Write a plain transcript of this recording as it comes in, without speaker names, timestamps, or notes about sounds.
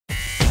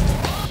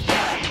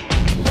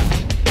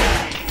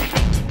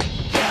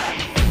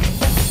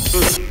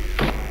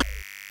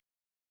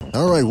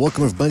Alright,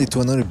 welcome everybody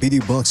to another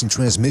BDA Boxing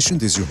transmission.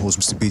 This is your host,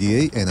 Mr.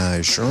 BDA, and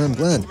I sure am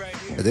glad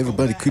that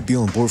everybody could be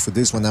on board for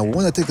this one. Now, we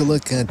want to take a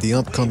look at the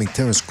upcoming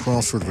Terrence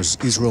Crawford vs.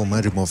 Israil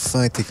Madrimov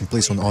fight taking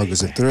place on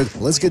August the 3rd.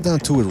 Let's get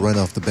down to it right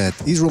off the bat.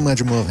 Israil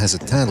Madrimov has a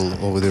title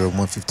over there at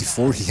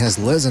 154. He has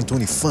less than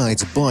 20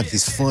 fights, but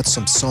he's fought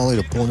some solid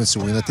opponents, so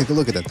we're going to take a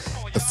look at that.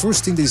 The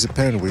first thing that is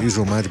apparent with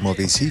Israil Madrimov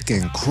is he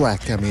can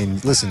crack. I mean,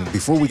 listen,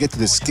 before we get to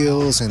the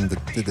skills and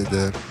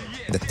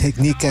the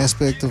technique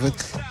aspect of it,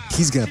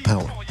 he's got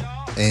power.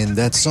 And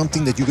that's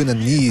something that you're going to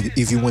need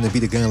if you want to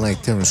beat a guy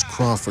like Terrence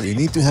Crawford. You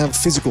need to have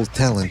physical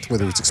talent,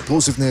 whether it's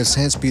explosiveness,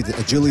 hand speed,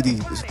 agility,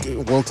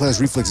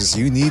 world-class reflexes.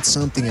 You need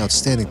something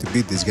outstanding to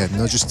beat this guy,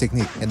 not just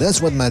technique. And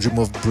that's what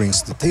Madrimov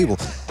brings to the table.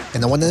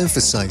 And I want to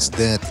emphasize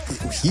that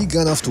he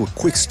got off to a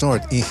quick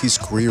start in his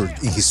career.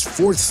 In his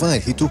fourth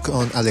fight, he took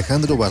on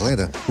Alejandro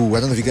Barrera, who, I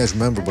don't know if you guys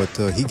remember, but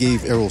he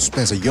gave Errol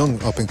Spence, a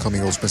young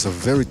up-and-coming Errol Spence, a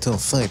very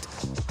tough fight.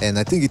 And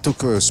I think it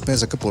took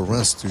Spence a couple of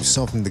rounds to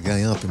soften the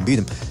guy up and beat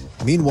him.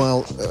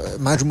 Meanwhile,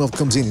 Madrimov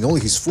comes in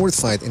only his fourth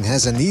fight and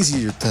has an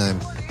easier time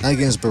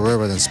against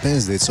Barrera than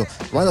Spence did. So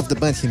right off the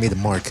bat, he made a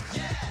mark.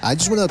 I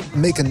just want to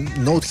make a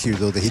note here,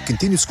 though, that he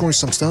continued scoring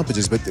some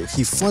stoppages, but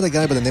he fought a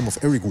guy by the name of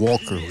Eric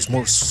Walker, who's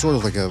more sort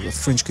of like a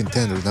fringe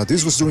contender. Now,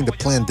 this was during the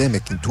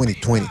pandemic in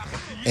 2020,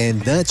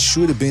 and that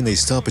should have been a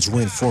stoppage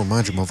win for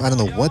Madrimov. I don't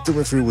know what the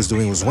referee was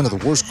doing. It was one of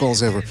the worst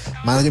calls ever.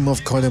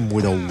 Madrimov caught him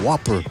with a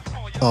whopper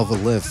of a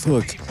left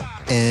hook,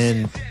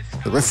 and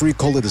the referee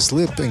called it a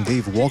slip and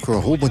gave Walker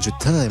a whole bunch of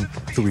time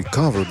to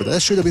recover, but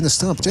that should have been a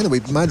stoppage. Anyway,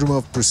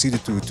 Madrimov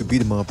proceeded to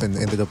beat him up and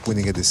ended up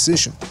winning a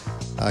decision.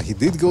 He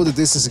did go the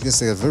distance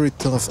against a very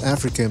tough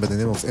African by the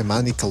name of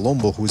Emani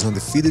Colombo, who is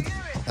undefeated.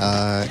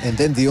 And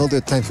then the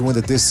other time he went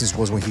the distance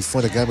was when he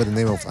fought a guy by the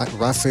name of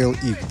Rafael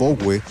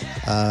Igbogwe.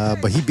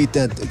 But he beat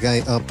that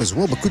guy up as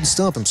well, but couldn't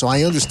stop him. So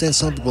I understand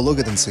some people look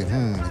at it and say,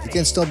 if you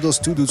can't stop those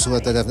two dudes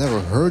that I've never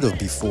heard of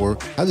before,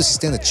 how does he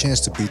stand a chance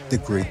to beat the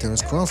great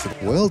Terrence Crawford?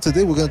 Well,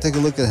 today we're going to take a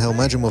look at how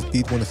Madrimov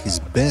beat one of his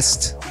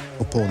best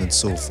opponents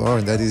so far,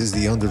 and that is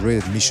the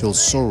underrated Michel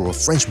Soro, a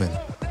Frenchman.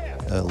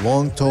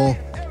 Long, tall.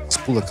 He's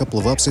pulled a couple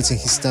of upsets in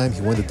his time.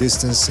 He went the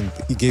distance, and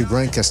he gave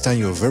Brian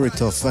Castaño a very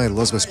tough fight,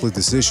 lost by split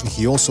decision.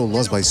 He also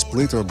lost by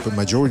split or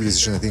majority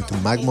decision, I think, to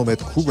Magomed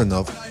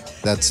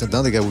Kubranov. That's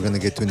another guy we're going to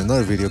get to in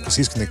another video because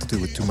he's connected to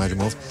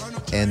Madrimov.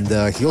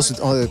 And he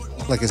also,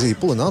 like I said, he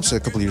pulled an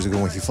upset a couple of years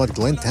ago when he fought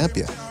Glenn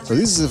Tapia. So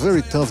this is a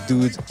very tough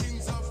dude.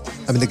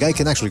 I mean, the guy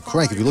can actually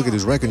crack. If you look at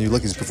his record and you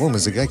look at his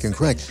performance, the guy can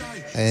crack.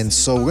 And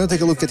so we're going to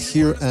take a look at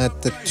here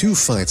at the two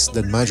fights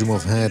that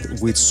Madrimov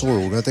had with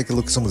Soro. We're going to take a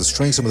look at some of the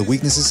strengths, some of the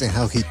weaknesses, and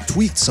how he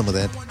tweaked some of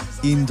that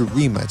in the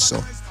rematch.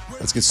 So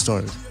let's get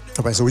started.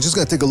 All right, so we're just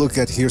going to take a look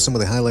at here some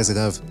of the highlights that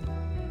I've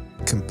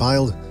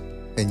compiled.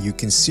 And you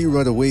can see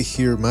right away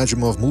here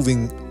Madrimov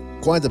moving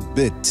quite a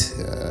bit.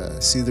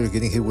 See they're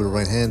getting hit with a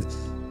right hand,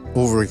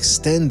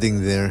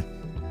 overextending there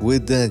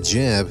with that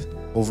jab,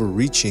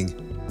 overreaching.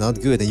 Not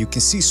good. And you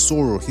can see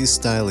Soro, his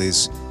style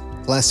is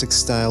classic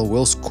style,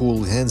 well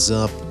schooled, hands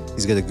up.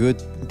 He's got a good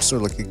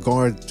sort of like a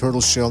guard,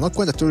 turtle shell, not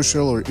quite a turtle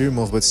shell or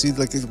earmuff, but see,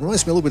 like it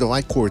reminds me a little bit of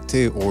Ike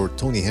Corte or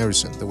Tony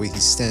Harrison, the way he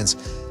stands.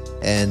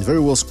 And very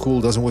well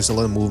schooled, doesn't waste a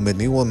lot of movement.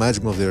 Meanwhile,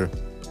 Madrimov there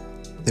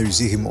you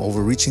see him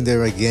overreaching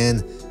there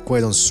again,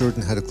 quite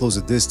uncertain how to close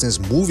the distance,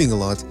 moving a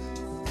lot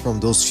from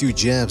those few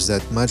jabs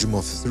that that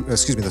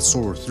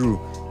Soro threw.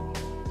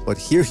 But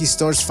here he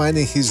starts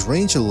finding his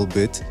range a little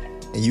bit.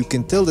 And you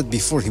can tell that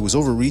before he was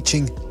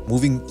overreaching,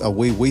 moving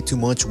away way too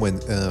much when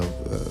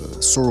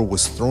Soro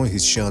was throwing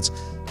his shots.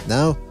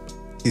 Now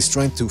he's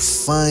trying to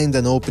find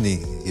an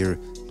opening here.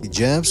 He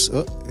jabs,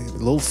 a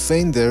little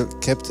feint there,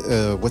 kept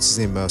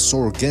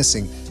Soro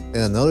guessing.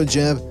 Then another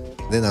jab,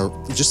 then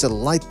just a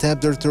light tap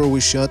there, throw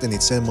his shot, and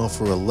it sent him off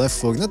for a left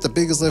hook. Not the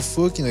biggest left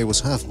hook, it was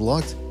half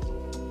blocked,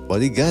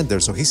 but he got there.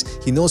 So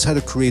he knows how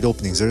to create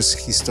openings.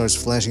 He starts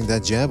flashing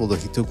that jab, although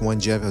he took one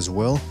jab as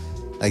well.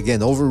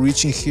 Again,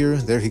 overreaching here.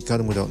 There he caught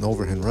him with an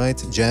overhand right.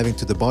 Jabbing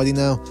to the body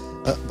now.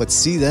 But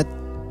see that?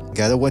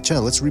 Gotta watch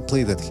out. Let's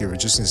replay that here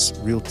just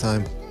in real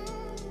time.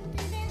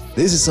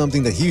 This is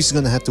something that he's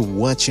gonna have to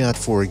watch out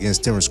for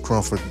against Terrence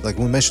Crawford. Like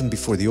we mentioned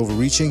before, the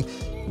overreaching.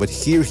 But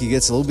here he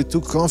gets a little bit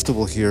too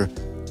comfortable here.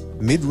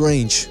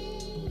 Mid-range.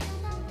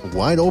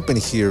 Wide open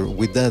here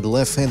with that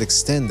left hand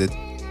extended.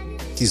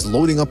 He's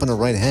loading up on the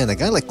right hand. A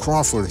guy like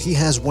Crawford, he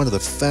has one of the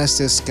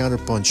fastest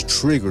counterpunch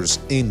triggers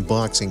in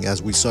boxing,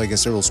 as we saw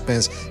against Errol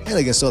Spence and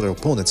against other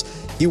opponents.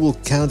 He will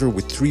counter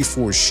with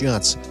 3-4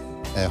 shots,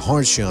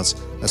 hard shots,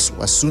 as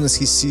soon as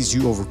he sees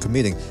you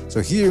overcommitting.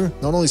 So here,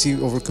 not only is he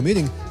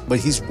overcommitting, but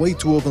he's way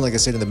too open, like I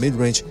said, in the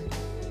mid-range.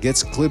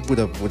 Gets clipped with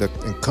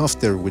a cuff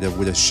there with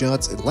a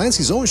shot. It lands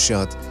his own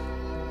shot,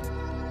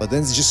 but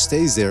then it just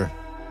stays there,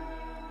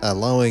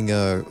 allowing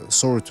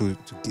Soro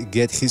to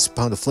get his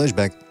pound of flesh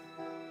back.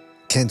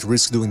 Can't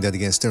risk doing that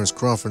against Terrence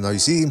Crawford. Now you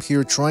see him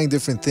here trying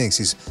different things.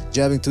 He's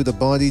jabbing to the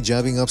body,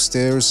 jabbing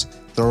upstairs,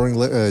 throwing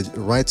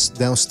rights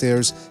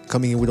downstairs,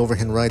 coming in with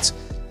overhand rights.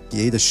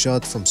 He ate a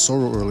shot from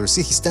Soro earlier.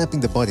 See, he's tapping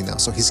the body now,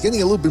 so he's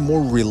getting a little bit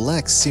more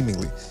relaxed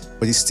seemingly.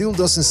 but he still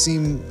doesn't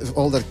seem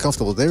all that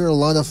comfortable. There are a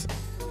lot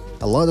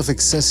of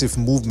excessive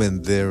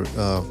movement there.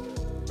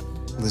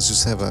 Let's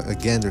just have a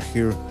gander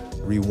here.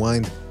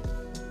 Rewind.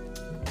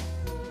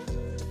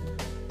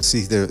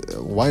 See, they're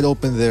wide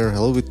open there, a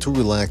little bit too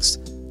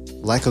relaxed,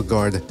 lack of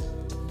guard.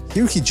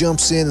 Here he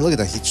jumps in, and look at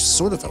that. He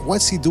sort of,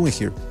 what's he doing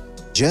here?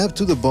 Jab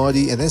to the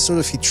body, and then sort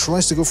of he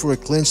tries to go for a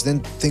clinch, then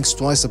thinks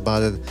twice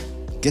about it,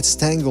 gets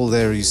tangled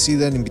there. You see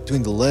that in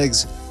between the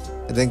legs,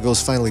 and then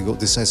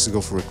decides to go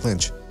for a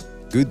clinch.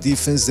 Good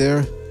defense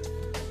there.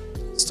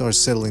 Starts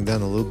settling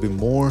down a little bit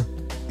more,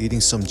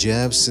 eating some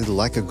jabs, see the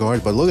lack of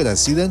guard. But look at that,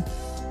 see that?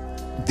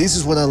 This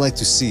is what I like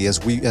to see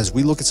as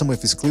we look at some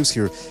of his clips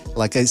here.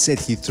 Like I said,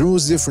 he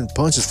throws different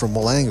punches from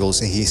all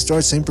angles, and he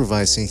starts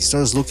improvising, he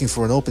starts looking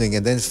for an opening,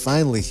 and then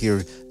finally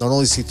here, not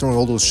only is he throwing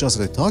all those shots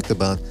that I talked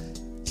about,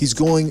 he's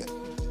going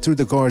through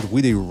the guard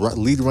with a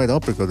lead right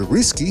uppercut.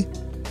 Risky,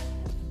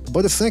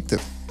 but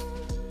effective.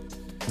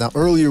 Now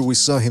earlier we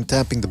saw him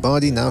tapping the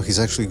body, now he's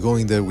actually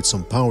going there with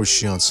some power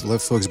shots,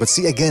 left hooks. But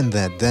see again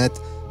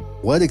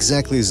what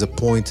exactly is the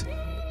point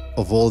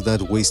of all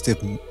that wasted?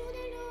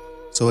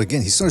 So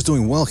again, he starts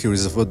doing well here,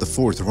 is about the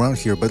 4th round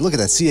here, but look at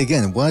that, see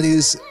again, what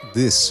is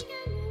this?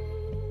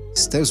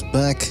 Steps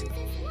back,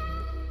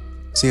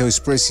 see how he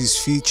spreads his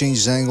feet,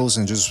 changes angles,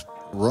 and just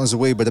runs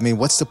away. But I mean,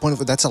 what's the point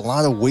of it? That's a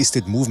lot of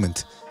wasted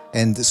movement.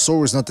 And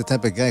Soro is not the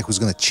type of guy who's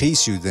going to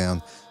chase you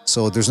down,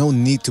 so there's no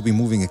need to be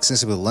moving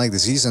excessively like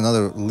this. He's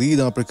another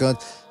lead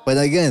uppercut, but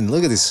again,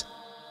 look at this.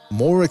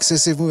 More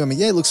excessive movement. I mean,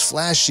 yeah, it looks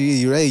flashy,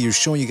 you're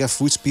showing you got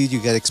foot speed,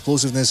 you got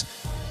explosiveness,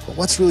 but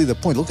what's really the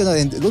point? Look at that,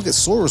 and look at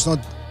Soro's not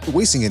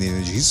wasting any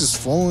energy. He's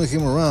just following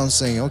him around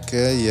saying,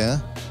 okay, yeah,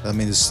 I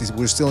mean,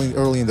 we're still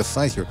early in the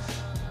fight here.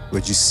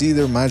 But you see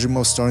there,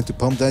 Madrimov starting to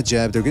pump that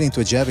jab. They're getting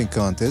into a jabbing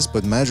contest,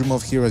 but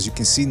Madrimov here, as you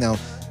can see now,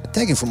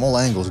 attacking from all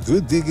angles.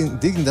 Good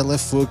digging that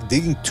left hook,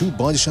 digging 2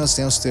 body shots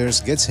downstairs,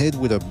 gets hit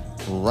with a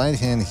right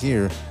hand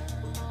here.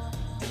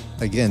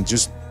 Again,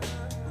 just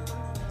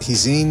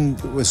he's in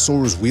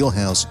Soro's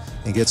wheelhouse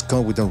and gets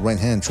caught with the right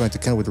hand, trying to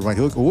counter with the right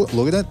hook. Oh,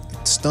 look at that.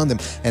 It stunned him.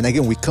 And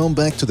again, we come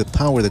back to the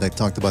power that I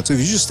talked about. So if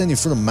you just stand in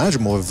front of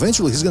Madrimov,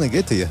 eventually he's going to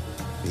get to you.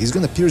 He's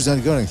going to pierce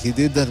that guard, and he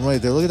did that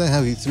right there. Look at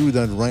how he threw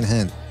that right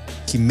hand.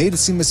 He made it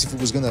seem as if it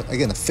was going to,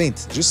 again, a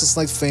feint. Just a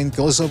slight feint,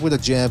 goes up with a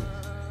jab,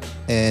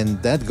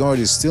 and that guard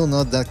is still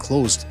not that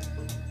closed.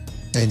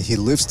 And he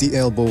lifts the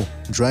elbow,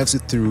 drives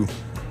it through,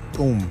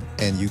 boom.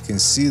 And you can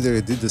see there,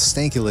 it did the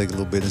stanky leg a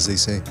little bit, as they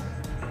say,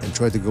 and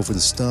tried to go for the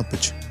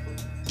stoppage.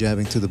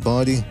 Jabbing to the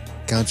body,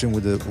 countering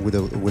with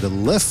a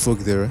left hook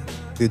there,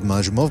 did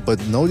Madrimov, but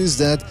notice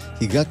that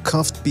he got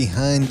cuffed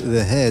behind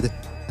the head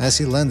as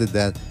he landed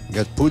that,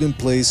 got put in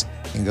place,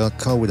 and got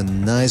caught with a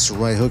nice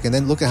right hook. And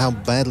then look at how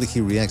badly he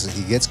reacts.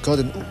 He gets caught,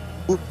 and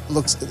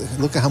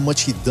look at how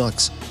much he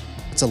ducks.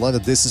 It's a lot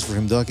of distance for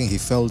him ducking. He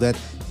felt that.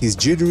 He's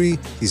jittery.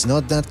 He's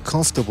not that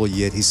comfortable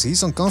yet.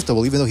 He's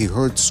uncomfortable, even though he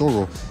hurt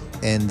Soro.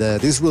 And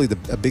this is really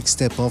a big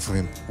step up for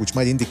him, which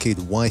might indicate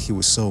why he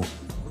was so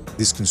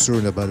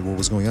disconcerted about what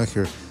was going on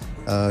here.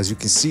 As you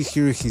can see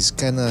here, he's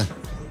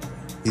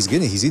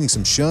eating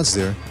some shots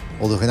there.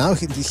 Although now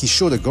he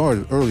showed a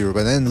guard earlier,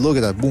 but then look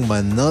at that, boom,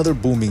 another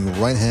booming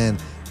right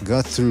hand,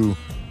 got through,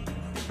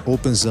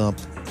 opens up.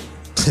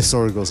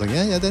 Soro goes like,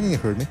 yeah, that didn't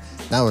hurt me.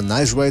 Now a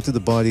nice right to the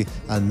body,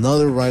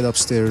 another right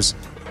upstairs.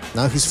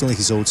 Now he's feeling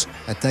his oats,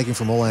 attacking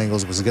from all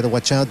angles, but you gotta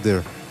watch out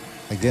there.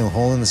 Again,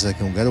 hold on a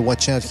second, we gotta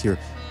watch out here.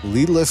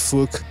 Lead left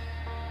hook.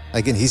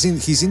 Again, he's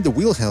in the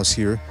wheelhouse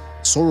here.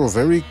 Soro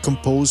very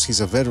composed,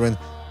 he's a veteran.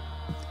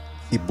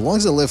 He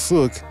blocks the left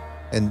hook,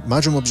 and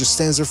Madrimov just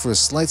stands there for a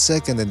slight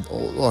second, and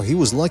oh, he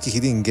was lucky he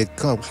didn't get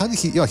caught. How did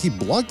he? Yeah, he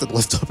blocked that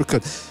left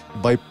uppercut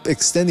by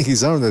extending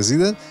his arm. See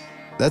that?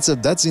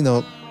 That's you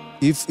know,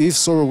 if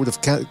Soro would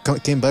have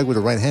came back with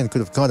a right hand,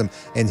 could have caught him,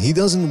 and he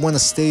doesn't want to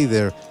stay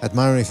there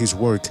admiring his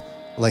work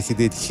like he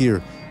did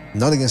here.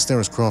 Not against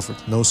Terrence Crawford.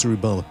 No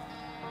cerebella.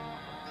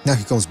 Now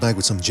he comes back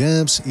with some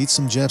jabs, eats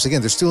some jabs.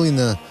 Again, they're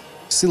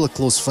still a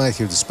close fight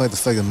here, despite the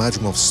fact that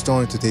Madrimov's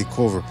starting to take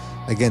over.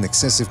 Again,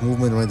 excessive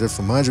movement right there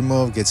from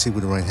Madrimov, gets hit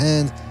with the right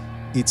hand,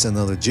 eats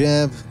another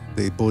jab,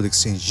 they both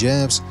exchange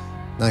jabs.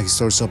 Now he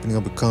starts opening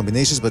up with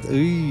combinations, but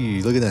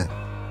look at that.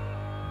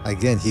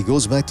 Again, he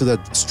goes back to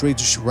that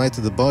straight right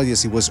to the body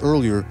as he was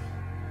earlier.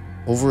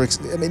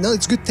 I mean, now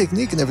it's good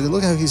technique and everything.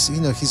 Look how his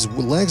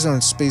legs are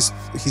in space,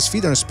 his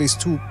feet are in space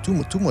too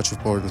much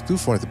apart, or too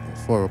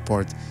far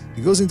apart.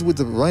 He goes into with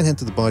the right hand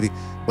to the body,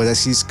 but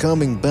as he's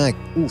coming back,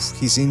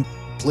 he's in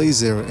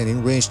place there and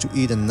in range to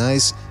eat a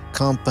nice,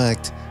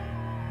 compact,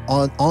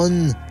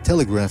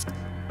 untelegraphed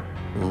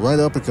right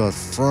uppercut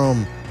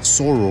from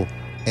Soro,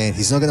 and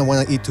he's not gonna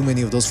want to eat too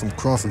many of those from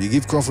Crawford. You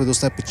give Crawford those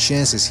type of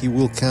chances, he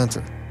will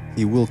counter.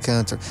 He will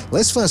counter.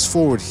 Let's fast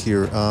forward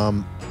here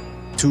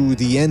to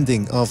the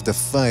ending of the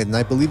fight, and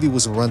I believe it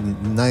was around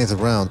the 9th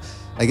round.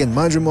 Again,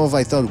 Madrimov,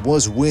 I thought,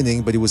 was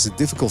winning, but it was a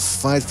difficult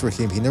fight for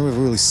him. He never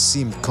really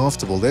seemed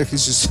comfortable there.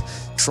 He's just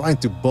trying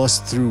to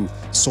bust through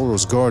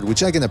Soro's guard,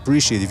 which I can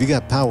appreciate if you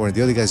got power and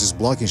the other guy's just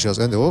blocking shots.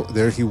 And oh,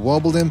 there he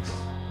wobbled him.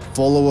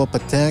 Follow-up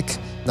attack.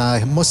 Now,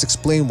 I must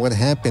explain what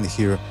happened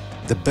here.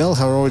 The bell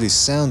had already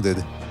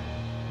sounded,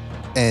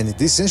 and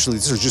essentially,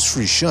 these are just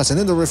free shots. And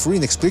then the referee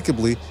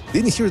inexplicably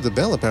didn't hear the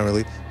bell,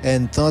 apparently,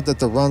 and thought that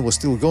the round was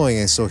still going,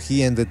 and so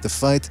he ended the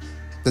fight.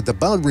 That the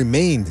bout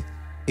remained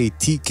a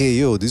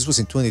TKO. This was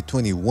in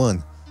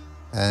 2021.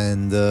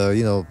 And,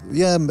 you know,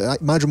 yeah,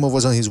 Madrimov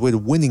was on his way to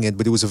winning it,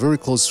 but it was a very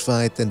close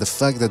fight, and the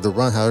fact that the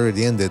round had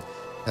already ended,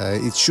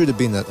 it should have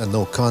been a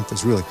no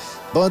contest, really.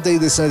 But they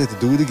decided to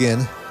do it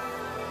again,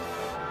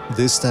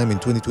 this time in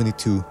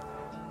 2022.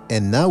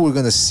 And now we're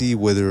going to see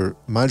whether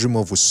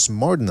Madrimov was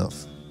smart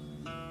enough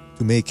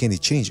to make any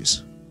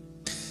changes.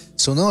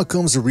 So now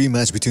comes the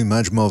rematch between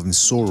Madrimov and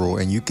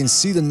Soro, and you can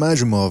see that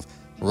Madrimov,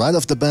 right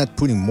off the bat,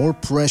 putting more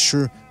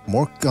pressure,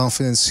 more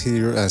confidence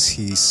here as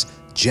he's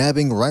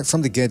jabbing right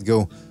from the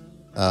get-go.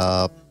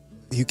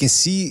 You can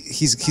see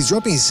he's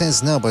dropping his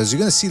hands now, but as you're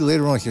going to see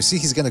later on here, see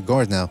he's going to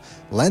guard now,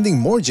 landing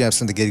more jabs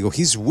from the get-go.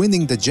 He's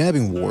winning the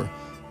jabbing war.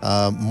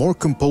 More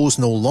composed,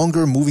 no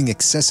longer moving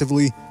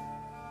excessively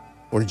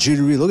or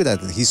jittery. Look at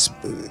that. He's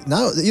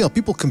now, you know,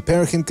 people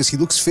compare him because he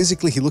looks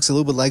physically, he looks a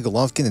little bit like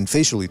Golovkin, and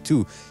facially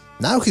too.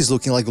 Now he's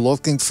looking like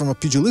Golovkin from a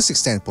pugilistic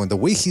standpoint. The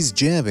way he's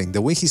jabbing,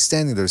 the way he's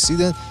standing there, see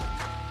that?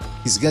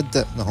 He's got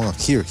the, no, hold on,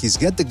 here, he's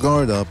got the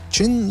guard up.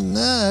 Chin,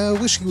 I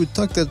wish he would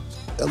tuck that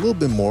a little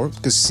bit more,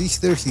 because see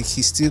there,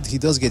 he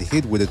does get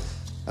hit with it,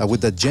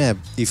 with that jab.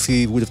 If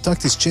he would have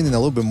tucked his chin in a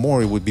little bit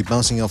more, it would be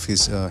bouncing off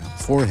his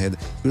forehead.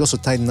 He would also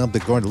tighten up the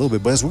guard a little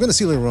bit, but as we're going to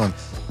see later on,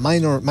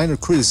 minor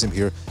criticism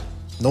here.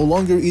 No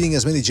longer eating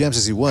as many jabs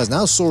as he was.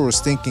 Now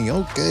Soro's thinking,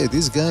 okay,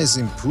 this guy's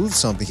improved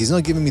something. He's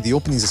not giving me the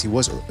openings as he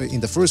was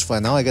in the first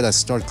fight. Now I gotta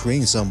start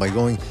creating some by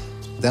going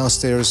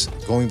downstairs,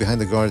 going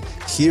behind the guard.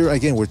 Here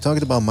again, we're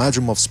talking about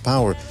Madrimov's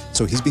power.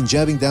 So he's been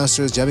jabbing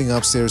downstairs, jabbing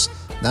upstairs.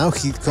 Now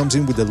he comes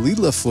in with the lead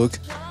left hook.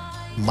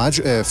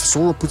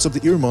 Soro puts up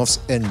the earmuffs,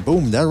 and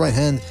boom, that right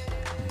hand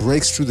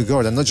breaks through the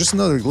guard. And just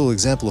another little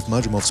example of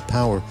Madrimov's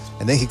power.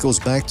 And then he goes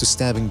back to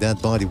stabbing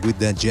that body with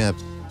that jab.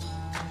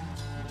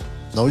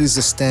 Notice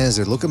the stance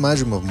there. Look at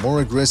Madrimov,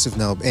 more aggressive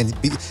now. And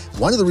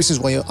one of the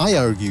reasons why I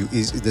argue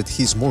is that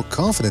he's more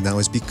confident now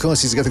is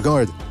because he's got a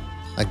guard.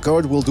 A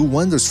guard will do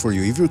wonders for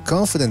you. If you're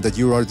confident that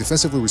you are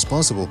defensively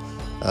responsible,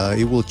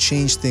 it will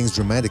change things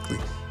dramatically.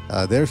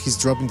 There, he's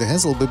dropping the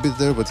hands a little bit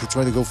there, but he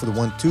tried to go for the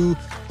 1-2.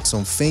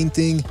 Some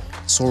feinting.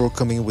 Soro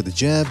coming in with the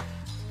jab.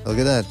 Look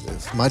at that.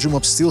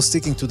 Madrimov still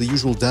sticking to the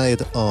usual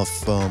diet of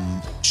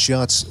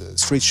shots,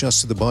 straight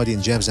shots to the body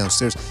and jabs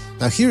downstairs.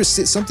 Now here's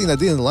something I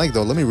didn't like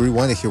though. Let me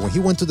rewind it here. When he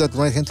went to that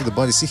right hand to the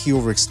body, see he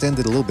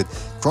overextended a little bit.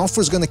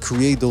 Crawford's going to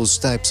create those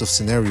types of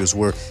scenarios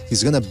where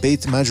he's going to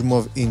bait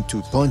Madrimov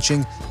into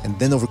punching and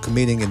then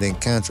overcommitting and then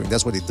countering.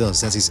 That's what he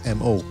does. That's his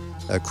MO.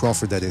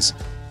 Crawford, that is.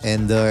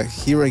 And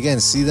here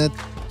again, see that?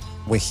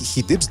 When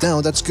he dips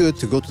down, that's good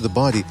to go to the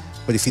body.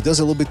 But if he does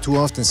a little bit too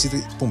often, see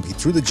that? Boom, he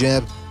threw the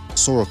jab.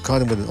 Soro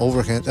caught him with an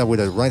overhand, with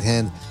a right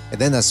hand, and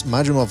then as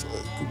Madrimov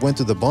went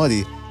to the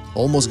body,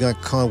 almost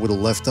got caught with a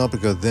left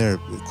uppercut there.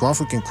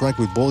 Crawford can crack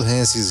with both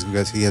hands.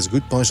 He has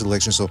good punch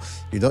selection, so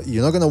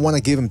you're not gonna want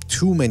to give him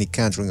too many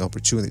countering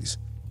opportunities.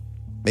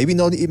 Maybe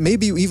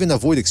even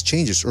avoid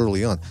exchanges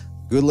early on.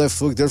 Good left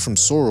hook there from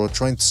Soro,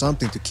 trying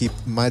something to keep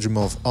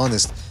Madrimov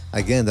honest.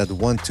 Again, that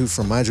 1-2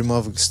 from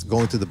Madrimov,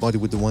 going to the body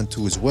with the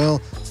 1-2 as well.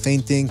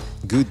 Feinting,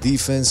 good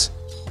defense,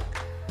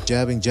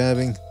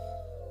 jabbing.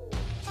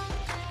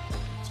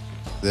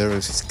 There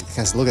is,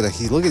 look at that.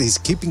 He's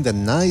keeping the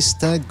nice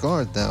tight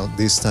guard now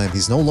this time.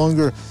 He's no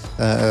longer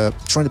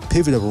trying to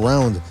pivot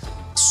around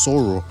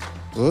Soro.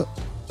 A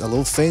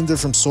little feint there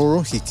from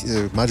Soro.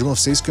 Madrimov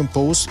stays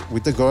composed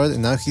with the guard,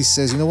 and now he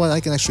says, you know what, I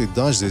can actually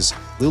dodge this.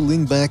 Little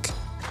lean back,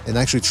 and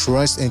actually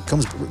tries and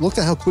comes. Look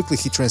at how quickly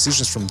he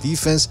transitions from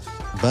defense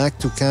back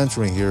to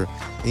countering here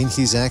in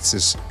his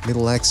axis,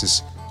 middle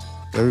axis.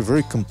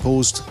 Very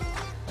composed,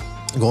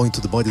 going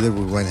to the body there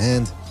with right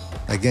hand.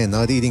 Again,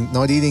 not eating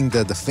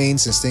the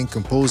feints and staying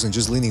composed and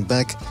just leaning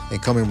back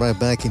and coming right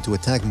back into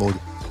attack mode.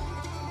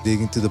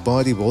 Digging to the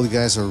body. Both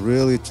guys are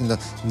really,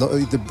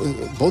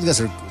 both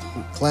guys are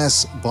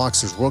class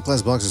boxers,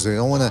 world-class boxers. They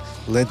don't want to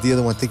let the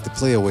other one take the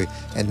play away.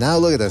 And now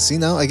look at that. See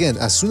now, again,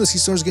 as soon as he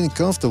starts getting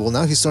comfortable,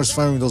 now he starts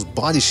firing those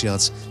body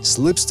shots,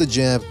 slips the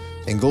jab,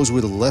 and goes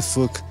with a left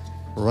hook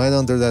right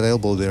under that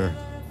elbow there.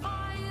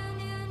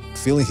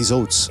 Feeling his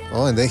oats.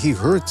 Oh, and then he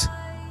hurt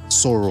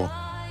Soro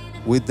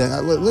with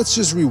that. Let's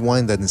just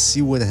rewind that and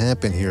see what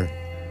happened here.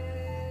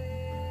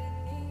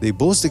 They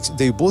both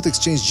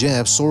exchanged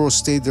jabs. Soro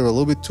stayed there a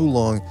little bit too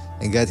long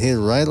and got hit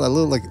right a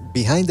little like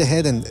behind the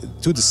head and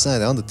to the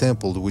side on the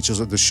temple, which is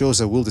the shows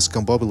that will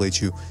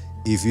discombobulate you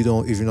if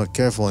you're not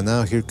careful. And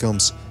now here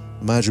comes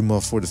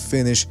Madrimov for the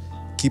finish,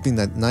 keeping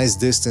that nice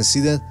distance. See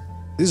that?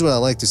 This is what I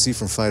like to see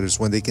from fighters,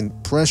 when they can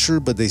pressure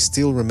but they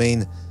still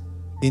remain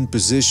in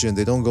position.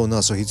 They don't go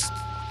nuts. So he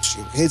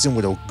hits him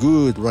with a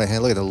good right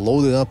hand. Look at that,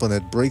 loaded up on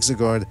it, breaks the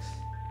guard,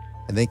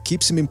 and then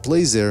keeps him in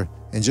place there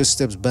and just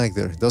steps back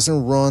there.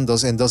 Doesn't run,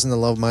 doesn't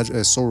allow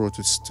Soro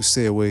to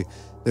stay away.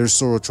 There's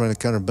Soro trying to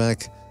counter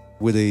back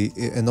with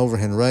an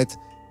overhand right.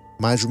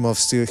 Madrimov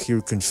still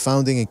here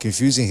confounding and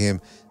confusing him.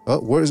 Oh,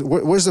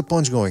 where's the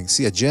punch going?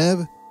 See, a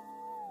jab,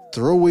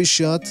 throwaway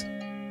shot,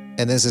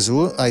 and then says,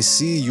 "Oh, I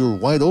see you're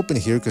wide open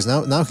here," because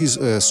now he's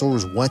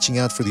Soro's watching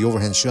out for the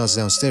overhand shots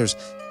downstairs,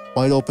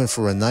 wide open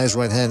for a nice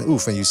right hand.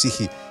 Oof! And you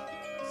see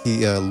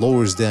he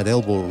lowers that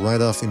elbow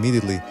right off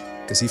immediately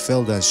because he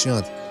felt that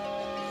shot.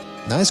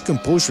 Nice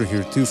composure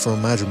here too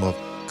from Madrimov,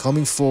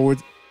 coming forward,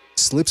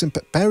 slips and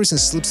parries and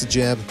slips the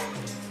jab,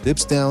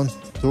 dips down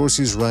towards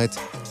his right,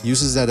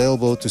 uses that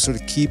elbow to sort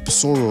of keep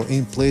Soro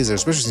in place there,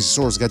 especially since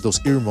Soro's got those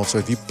earmuffs. So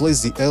if you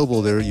place the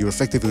elbow there, you're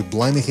effectively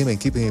blinding him and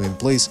keeping him in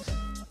place.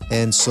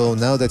 And so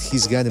now that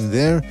he's got him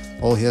there,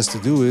 all he has to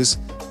do is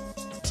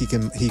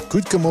he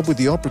could come up with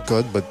the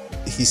uppercut, but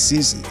he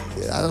sees,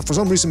 for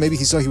some reason, maybe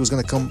he saw he was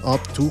going to come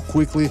up too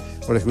quickly,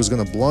 or that he was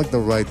going to block the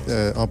right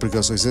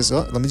uppercut. So he says,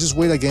 "Oh, let me just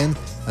wait again."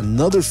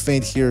 Another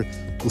feint here.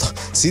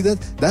 See that?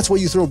 That's why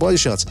you throw body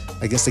shots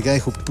against the guy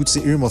who puts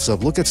the earmuffs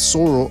up. Look at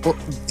Soro. Oh,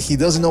 he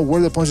doesn't know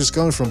where the punch is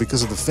coming from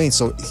because of the feint.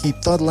 So he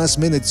thought last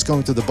minute it's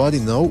coming to the body.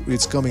 No,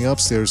 it's coming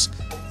upstairs.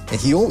 And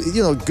he,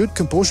 good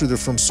composure there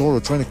from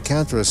Soro, trying to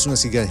counter as soon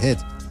as he got hit.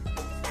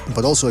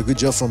 But also a good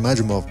job from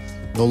Madrimov,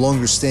 no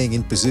longer staying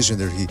in position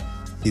there. He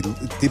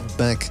dipped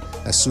back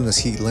as soon as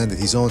he landed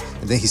his own,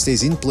 and then he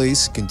stays in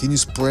place,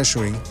 continues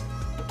pressuring,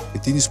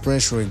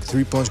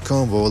 three-punch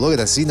combo. Look at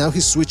that. See, now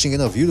he's switching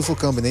it up. Beautiful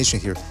combination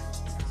here.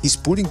 He's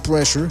putting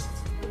pressure.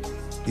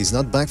 He's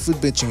not back foot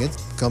bitching it.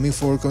 Coming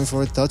forward,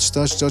 touch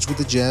with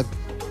the jab.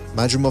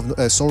 Madrimov,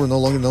 Soro no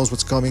longer knows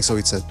what's coming, so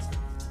it's a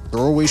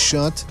throwaway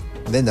shot.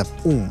 And then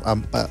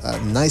a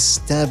nice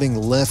stabbing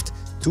left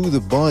to the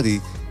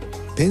body.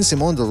 Pins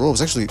him on the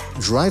ropes, actually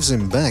drives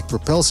him back,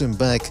 propels him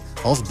back,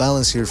 off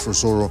balance here for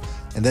Soro.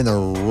 And then a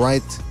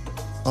right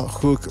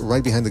hook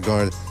right behind the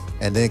guard.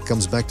 And then it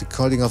comes back to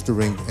cutting off the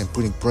ring and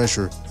putting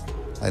pressure.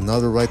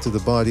 Another right to the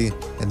body.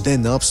 And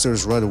then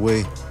upstairs right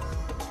away.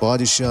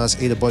 Body shots,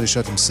 ate a body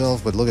shot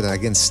himself, but look at that,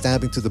 again,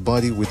 stabbing to the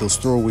body with those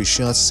throwaway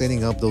shots,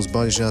 setting up those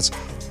body shots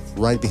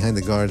right behind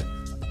the guard.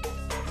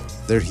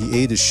 There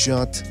he ate a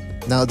shot.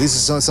 Now this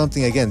is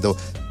something, again, though,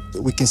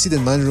 we can see that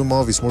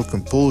Madrimov is more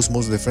composed,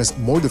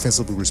 more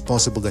defensively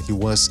responsible than he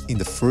was in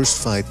the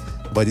first fight,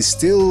 but he's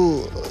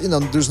still,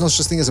 there's no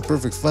such thing as a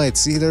perfect fight.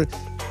 See there,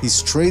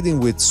 he's trading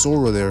with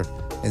Soro there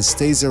and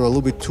stays there a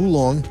little bit too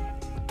long.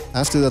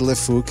 After that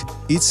left hook,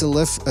 eats a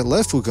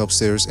left hook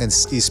upstairs and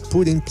is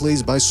put in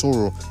place by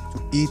Soro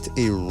to eat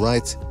a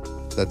right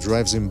that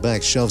drives him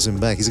back, shoves him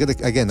back. He's got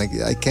to, again,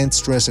 I can't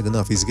stress it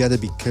enough, he's got to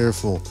be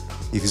careful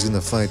if he's going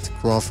to fight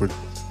Crawford.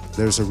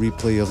 There's a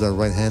replay of that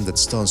right hand that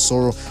stuns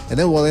Soro. And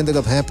then what ended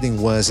up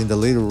happening was in the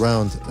later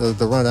round,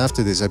 the round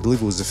after this, I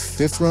believe it was the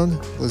 5th round.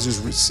 Let's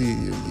just see,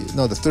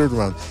 no, the 3rd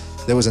round.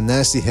 There was a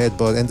nasty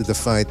headbutt, ended the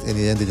fight, and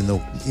it ended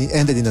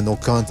in a no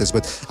contest.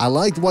 But I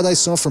liked what I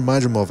saw from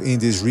Madrimov in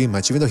this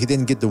rematch. Even though he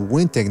didn't get the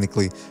win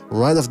technically,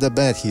 right off the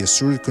bat, he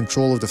asserted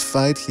control of the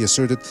fight. He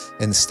asserted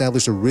and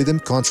established a rhythm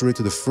contrary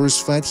to the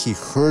first fight. He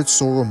hurt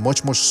Soro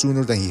much more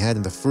sooner than he had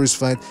in the first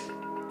fight.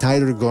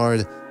 Tighter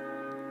guard,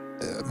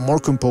 more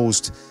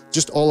composed,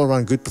 just all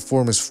around good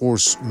performance for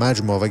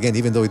Madrimov. Again,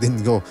 even though he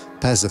didn't go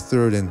past the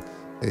 3rd and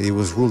it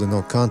was ruled a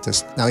no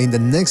contest. Now, in the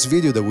next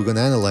video that we're going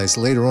to analyze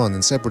later on in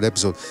a separate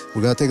episode,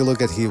 we're going to take a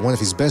look at one of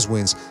his best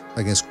wins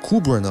against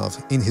Kubranov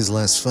in his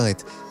last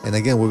fight. And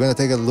again, we're going to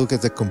take a look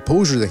at the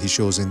composure that he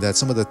shows in that,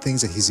 some of the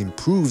things that he's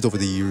improved over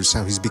the years,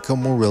 how he's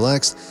become more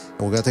relaxed, and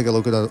we're going to take a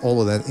look at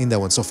all of that in that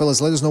one. So fellas,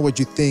 let us know what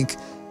you think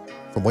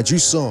from what you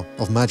saw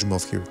of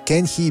Madrimov here.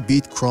 Can he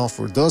beat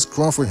Crawford? Does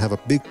Crawford have a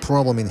big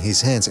problem in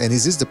his hands? And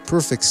is this the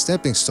perfect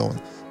stepping stone,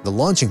 the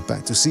launching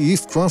pad, to see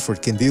if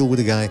Crawford can deal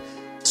with a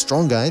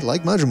strong guy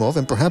like Madrimov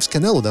and perhaps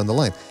Canelo down the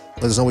line?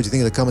 Let us know what you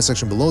think in the comment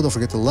section below. Don't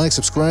forget to like,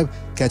 subscribe.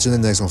 Catch you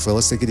in the next one,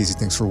 fellas. Take it easy.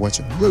 Thanks for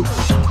watching. Woo.